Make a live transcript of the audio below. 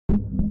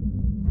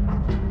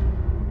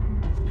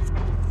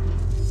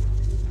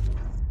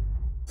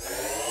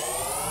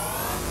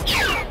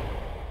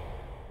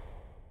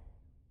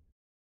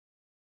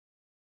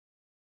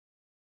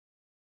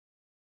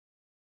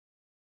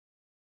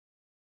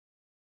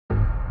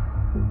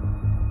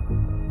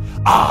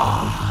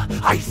Ah,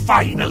 I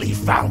finally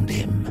found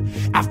him.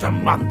 After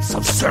months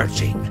of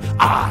searching,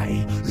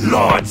 I,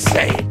 Lord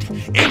Zedd,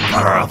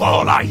 Emperor of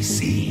all I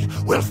see,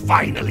 will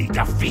finally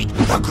defeat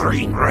the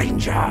Green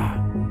Ranger.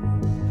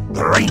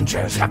 The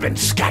Rangers have been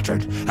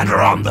scattered and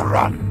are on the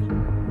run.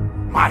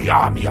 My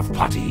army of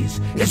Putties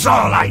is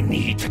all I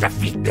need to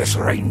defeat this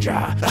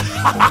Ranger.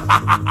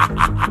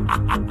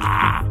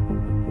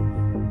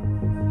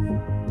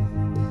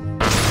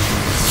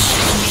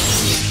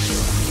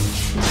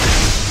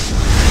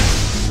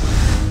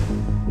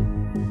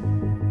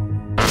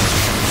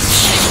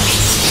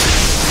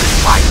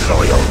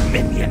 Loyal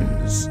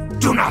minions,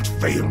 do not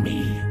fail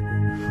me.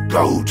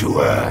 Go to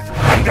Earth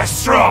and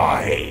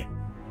destroy!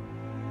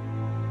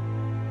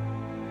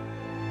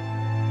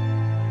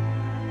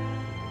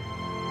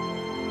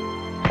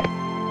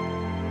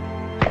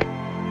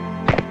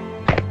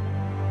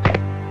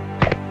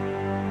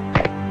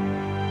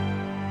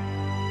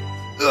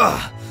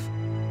 Ugh.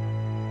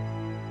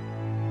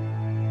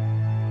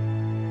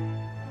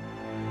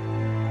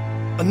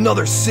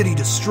 Another city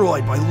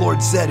destroyed by Lord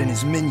Zedd and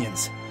his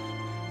minions.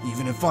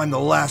 Even if I'm the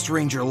last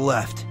Ranger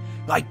left,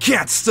 I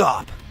can't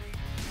stop!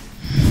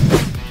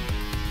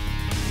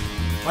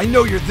 I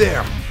know you're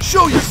there!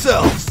 Show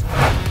yourselves!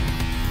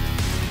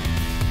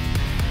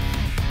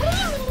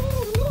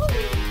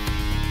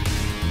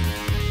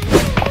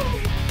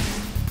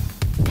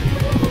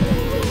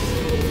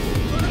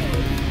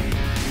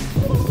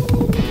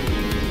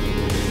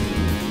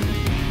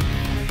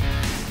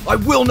 I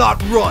will not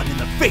run in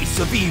the face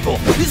of evil!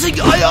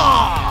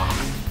 Zig-ay-ah!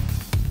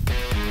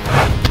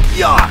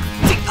 Yeah!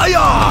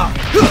 Zig-ay-ah!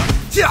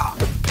 Huh-tia!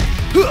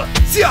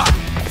 Huh-tia!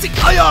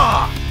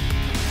 Zig-ay-ah!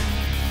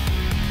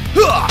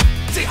 Huh!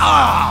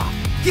 Zig-ah!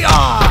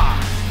 Zig-ah!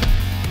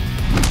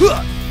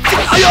 Huh!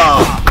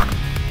 Zig-ay-ah!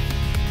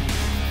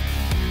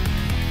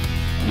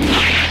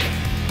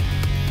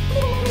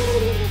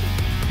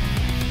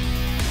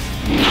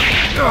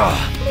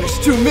 There's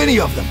too many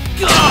of them!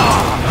 I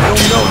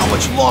don't know how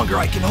much longer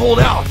I can hold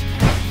out!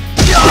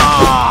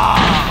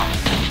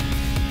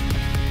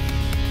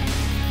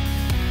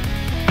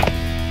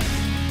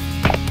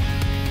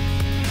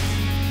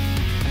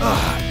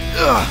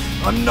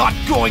 I'm not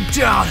going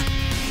down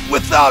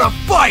without a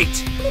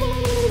fight!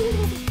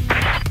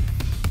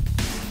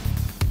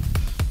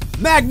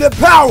 Magna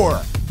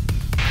Power!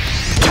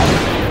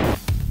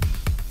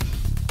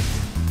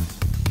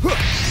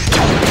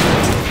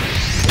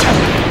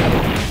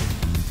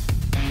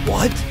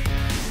 What?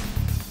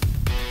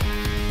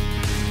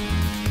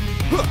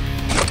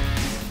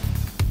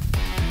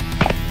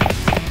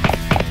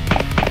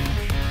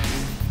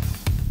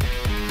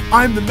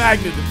 I'm the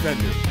Magna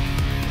Defender.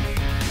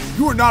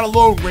 You are not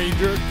alone,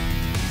 Ranger.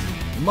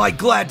 Am I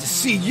glad to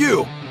see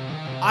you?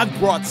 I've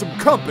brought some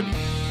company.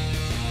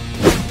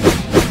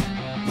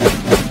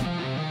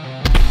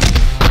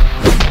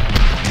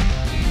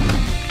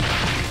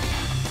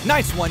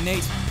 Nice one,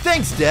 Nate.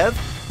 Thanks, Dev.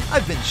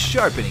 I've been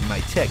sharpening my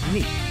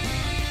technique.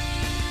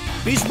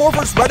 Beast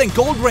Morphers Red and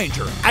Gold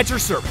Ranger, at your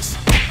service.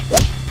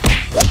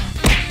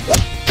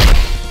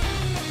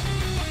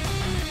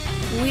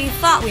 We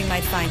thought we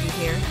might find you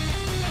here.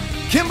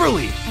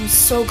 Kimberly! I'm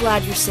so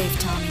glad you're safe,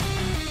 Tommy.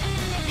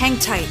 Hang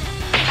tight.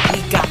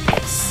 We got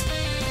this.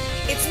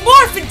 It's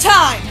morphin'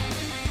 time!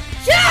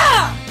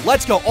 Yeah!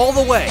 Let's go all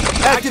the way.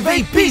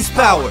 Activate Beast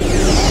Power!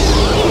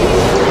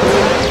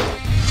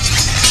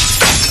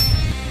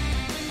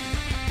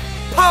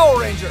 Power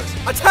Rangers,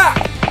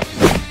 attack!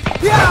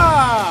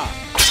 Yeah!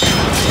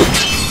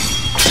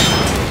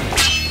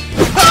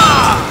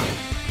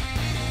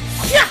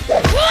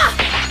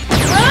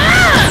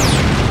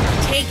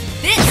 Take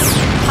this,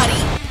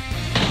 Putty!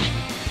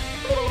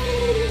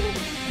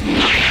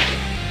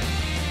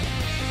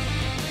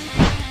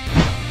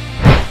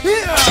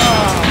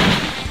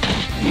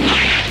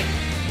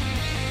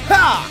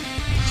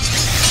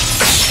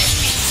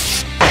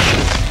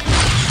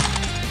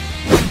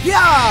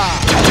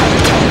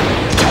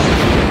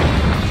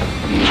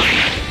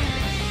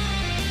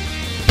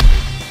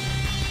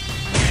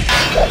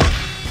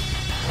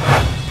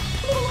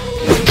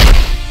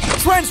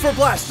 Transfer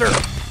Blaster!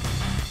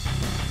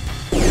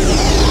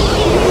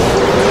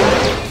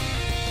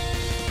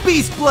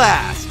 Beast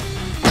Blast!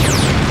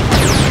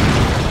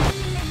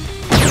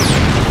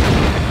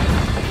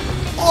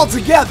 All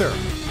together!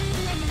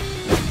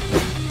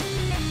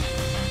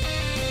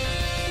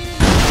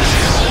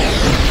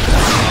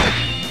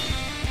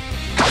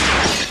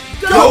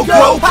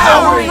 Go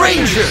Power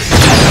Rangers!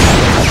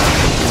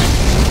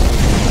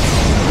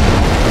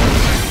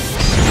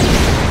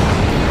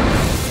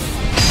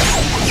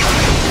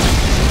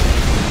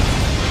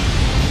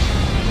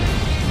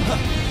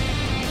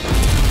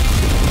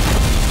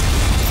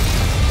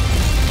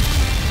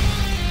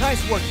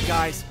 Nice work, you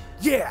guys.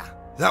 Yeah!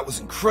 That was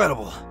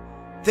incredible.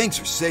 Thanks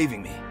for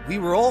saving me. We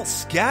were all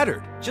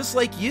scattered, just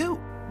like you.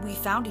 We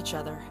found each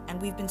other,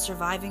 and we've been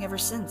surviving ever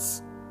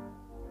since.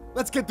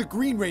 Let's get the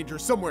Green Ranger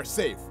somewhere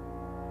safe.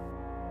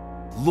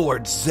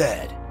 Lord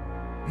Zedd.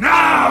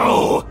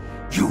 Now!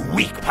 You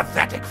weak,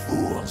 pathetic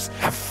fools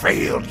have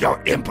failed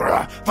your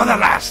Emperor for the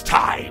last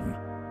time.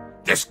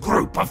 This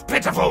group of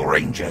pitiful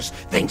Rangers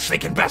thinks they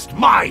can best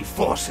my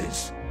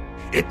forces.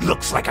 It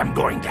looks like I'm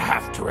going to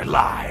have to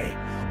rely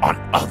on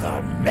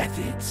other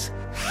methods.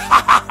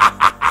 Ha ha ha!